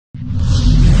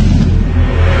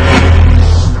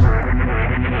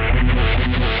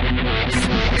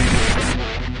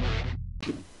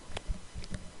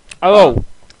Oh.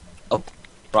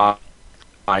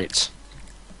 Right.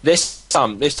 This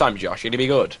time, Josh, you're gonna be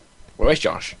good. Where's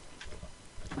Josh?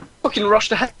 Fucking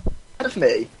rushed ahead of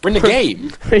me. We're in the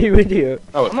game. You idiot.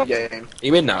 Oh, I'm not game. are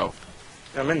you in now?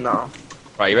 I'm in now.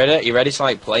 Right, you ready? You ready to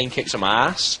like play and kick some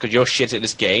ass? Cause you're shit at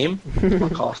this game.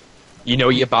 Fuck off. You know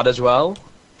you're bad as well.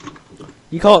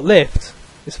 You can't lift.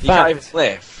 It's a You can't fact. even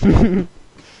lift.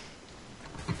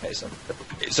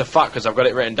 It's a fact because I've got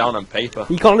it written down on paper.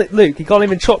 You can't, Luke. You can't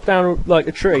even chop down like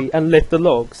a tree and lift the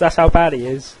logs. That's how bad he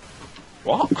is.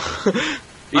 What?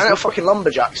 I ain't a fucking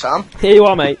lumberjack, Sam. Here you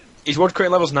are, mate. His wood crate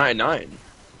level's 99.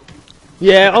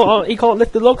 Yeah. He can't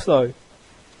lift the logs though.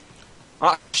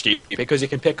 That's stupid because he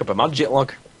can pick up a magic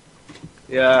log.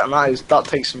 Yeah, and that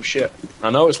takes some shit. I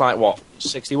know it's like what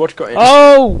 60 wood cutting.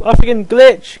 Oh, I freaking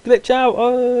glitch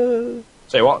out.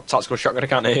 Say what? Tactical shotgun. I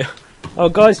can't hear you. Oh,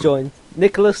 guys, join.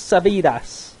 Nicholas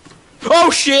Savidas. Oh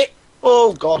shit!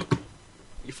 Oh god.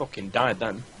 You fucking died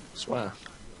then. I swear.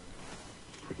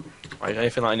 Right,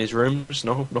 anything like in his rooms?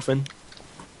 No, nothing.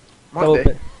 Might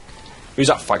be. Who's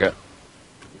that faggot?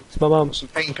 It's my mum. Some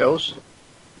pain pills.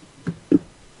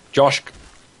 Josh.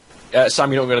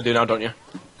 Sam, you know what I'm gonna do now, don't you?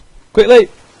 Quickly.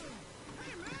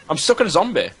 I'm stuck in a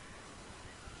zombie.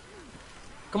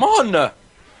 Come on!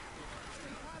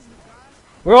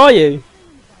 Where are you?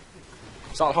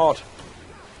 It's not hard.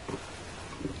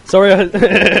 Sorry.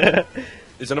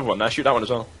 There's another one there. Shoot that one as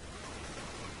well.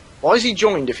 Why is he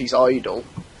joined if he's idle?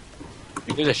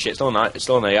 Who gives a shit? It's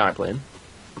still an AI playing.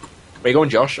 Where you going,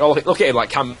 Josh? Oh, look at him like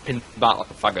camping back like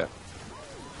a faggot.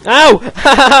 Ow!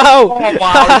 Ow! Oh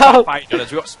wow! Fighting on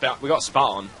us. We got spat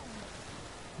on.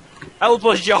 Help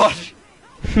us, Josh!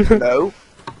 No.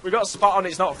 We got spat on.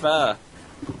 It's not fair.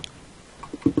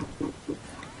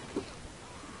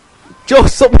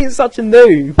 Josh, stop being such a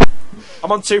noob.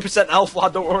 I'm on 2% health,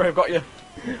 lad. Don't worry, I've got you.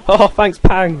 Oh, thanks,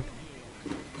 Pang.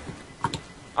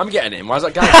 I'm getting him. Why's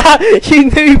that guy? You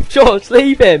noob, Josh.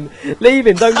 Leave him. Leave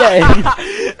him. Don't get him.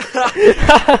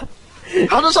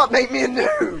 How does that make me a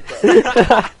noob?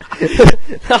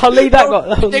 I'll leave that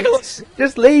guy. Nicholas.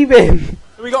 Just leave him.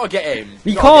 We gotta get him.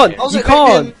 You can't. How's You it make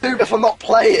can't. me a noob if I'm not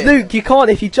playing? Luke, you can't.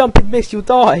 If you jump and miss, you'll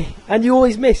die. And you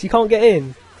always miss. You can't get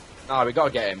in. Nah, we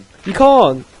gotta get him. You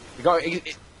can't. We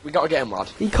gotta get him, lad.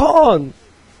 You can't.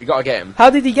 We gotta get him. How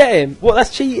did he get him? What? That's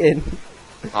cheating.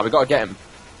 Nah, we gotta get him.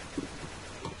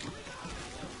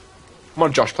 Come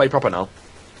on, Josh, play proper now.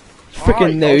 Freaking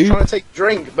I was noob. trying to take a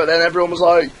drink, but then everyone was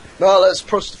like, no, let's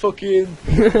press the fucking...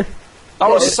 That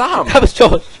was Sam. That was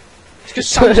Josh. It's because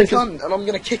Sam's a cunt, and I'm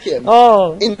going to kick him.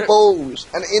 Oh. In the balls,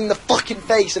 and in the fucking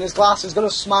face, and his glass is going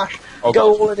to smash, Oh,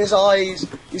 go God. all in his eyes,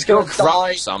 he's going to crap,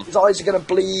 die, Sam. his eyes are going to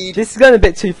bleed. This is going a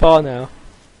bit too far now.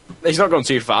 He's not going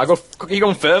too far. You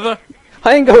going further?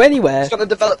 I didn't go anywhere. He's going to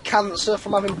develop cancer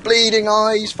from having bleeding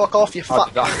eyes. Fuck off, you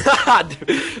fat...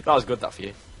 That was good, that for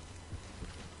you.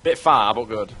 Bit far, but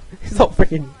good. It's not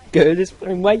freaking good. It's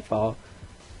freaking way far.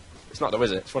 It's not though,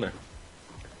 is it? It's funny.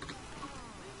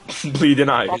 Bleeding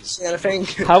Can't eyes. see anything.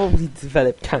 How will we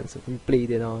develop cancer from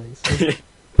bleeding eyes?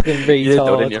 Fucking You did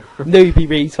though, retard. didn't Noobie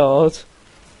retard.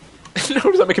 No,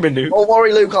 does that make him a noob? Don't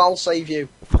worry, Luke, I'll save you.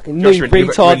 Fucking Josh, noob you're a noob-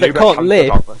 retard you're a that noob at can't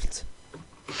cancer,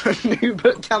 lift. Noob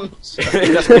at cancer.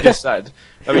 That's what you just said.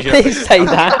 That means I didn't say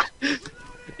that.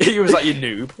 He was like, you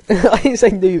noob. I didn't say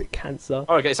noob at cancer.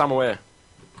 Oh, okay, Sam away.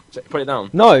 Put it down.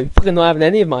 No, fucking not having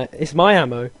any of my... It's my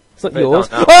ammo. It's not Put it yours.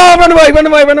 down now. Oh, run away, run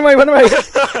away, run away, run away!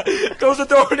 Close the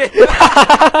door, Nick.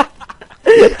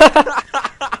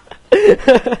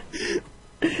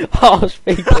 Harsh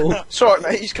people. It's alright,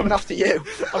 mate, he's coming after you.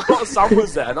 I've got Sam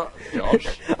was there, not Josh.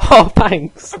 Oh,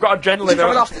 thanks. I've got adrenaline. He's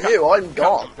coming after you, I'm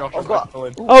gone. Josh, I've got...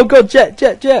 adrenaline. Oh, God, jet.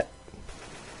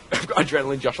 I've got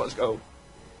adrenaline, Josh. Let's go.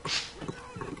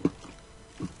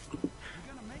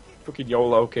 Fucking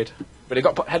YOLO kid. But he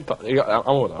got he got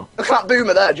ammo though. Look at that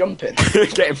boomer there, jumping.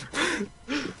 Get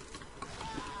him.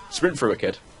 Sprint through it,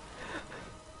 kid.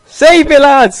 Save me,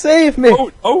 lad, save me!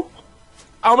 Oh!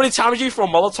 How many times have you thrown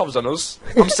Molotovs on us?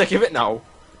 I'm sick of it now.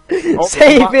 Oh,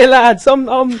 Save me, lads! I'm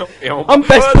best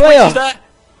the player. witch is there.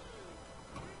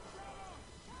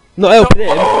 Not helping him.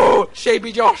 Oh,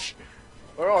 Shabby Josh.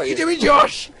 Where are What are you you? doing,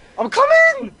 Josh? I'm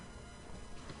coming!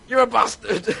 You're a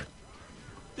bastard.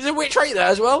 There's a witch right there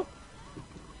as well.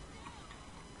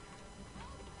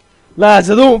 Lads,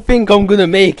 I don't think I'm gonna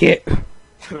make it. I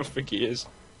don't think he is.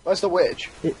 Where's the witch?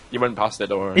 You went past it,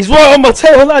 don't worry. He's right on my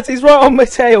tail, lads. He's right on my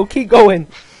tail. Keep going.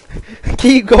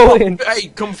 Keep going. Hey,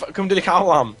 come to the cow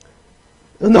lamb.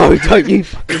 No, don't you.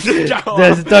 Come to the cow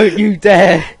lamb. Don't you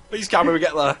dare. Please, Cam, when we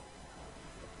get there.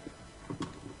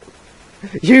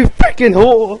 You freaking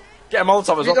whore. Get a Molotov as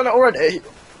Have you well. done it already?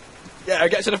 Yeah,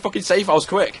 get to the fucking safe house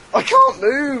quick. I can't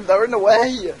move. They're in the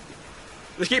way.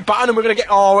 Let's keep batting and we're gonna get.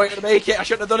 Oh, we're gonna make it. I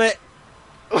shouldn't have done it.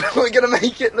 We're gonna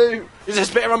make it, Lou. There's a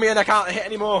spitter on me and I can't hit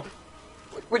anymore.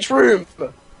 Which room?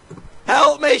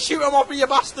 Help me! Shoot him off me, you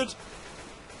bastard!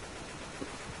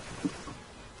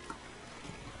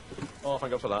 Oh,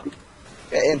 thank God for that.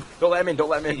 Get in. Don't let him in. Don't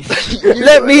let him in.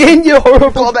 Let me in, you You've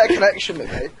horrible. got a better connection than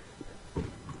me.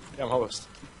 Yeah, I'm host.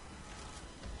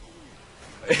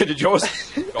 Did yours?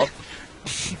 God.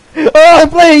 Oh,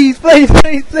 please, please,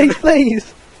 please, please,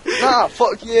 please. Nah,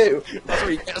 fuck you. That's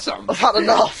where you get some. I've had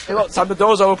enough. Hey, look, Sam, the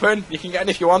door's open. You can get in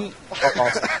if you want.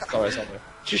 Sorry.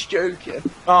 Just joking.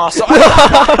 Oh,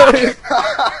 sorry.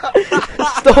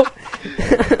 Stop.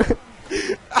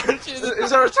 Is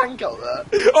there a tank out there?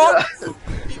 Oh!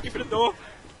 Keep me for the door.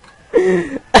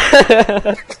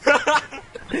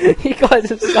 You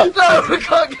guys are stuck. No, we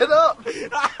can't get up. We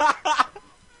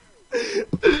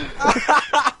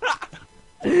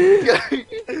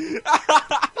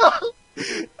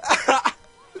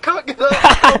can't get up.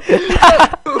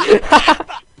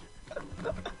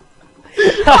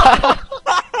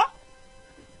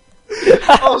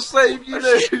 I'll save you,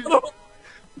 Lou.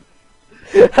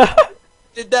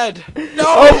 You're dead. No!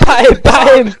 Oh,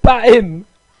 bat him. Bat him.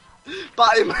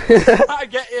 I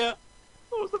get you.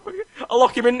 I'll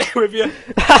lock him in there with you.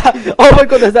 Oh my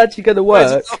God, that's actually going to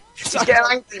work. He's getting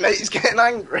angry, mate. He's getting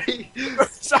angry.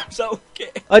 Sam's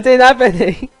okay. I didn't have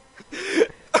any.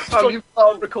 Oh, you've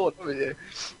not recorded, haven't you?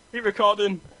 Keep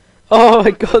recording. Oh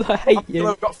my God, I hate you.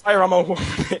 I've got fire ammo.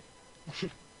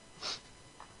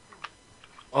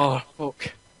 Oh,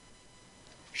 fuck.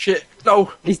 Shit.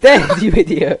 No. He's dead, you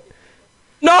idiot.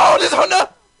 No, there's Hunter!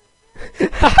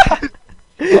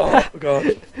 Oh,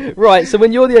 God. Right, so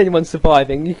when you're the only one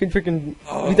surviving, you can freaking.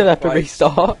 You don't have to right.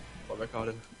 restart. What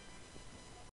recording?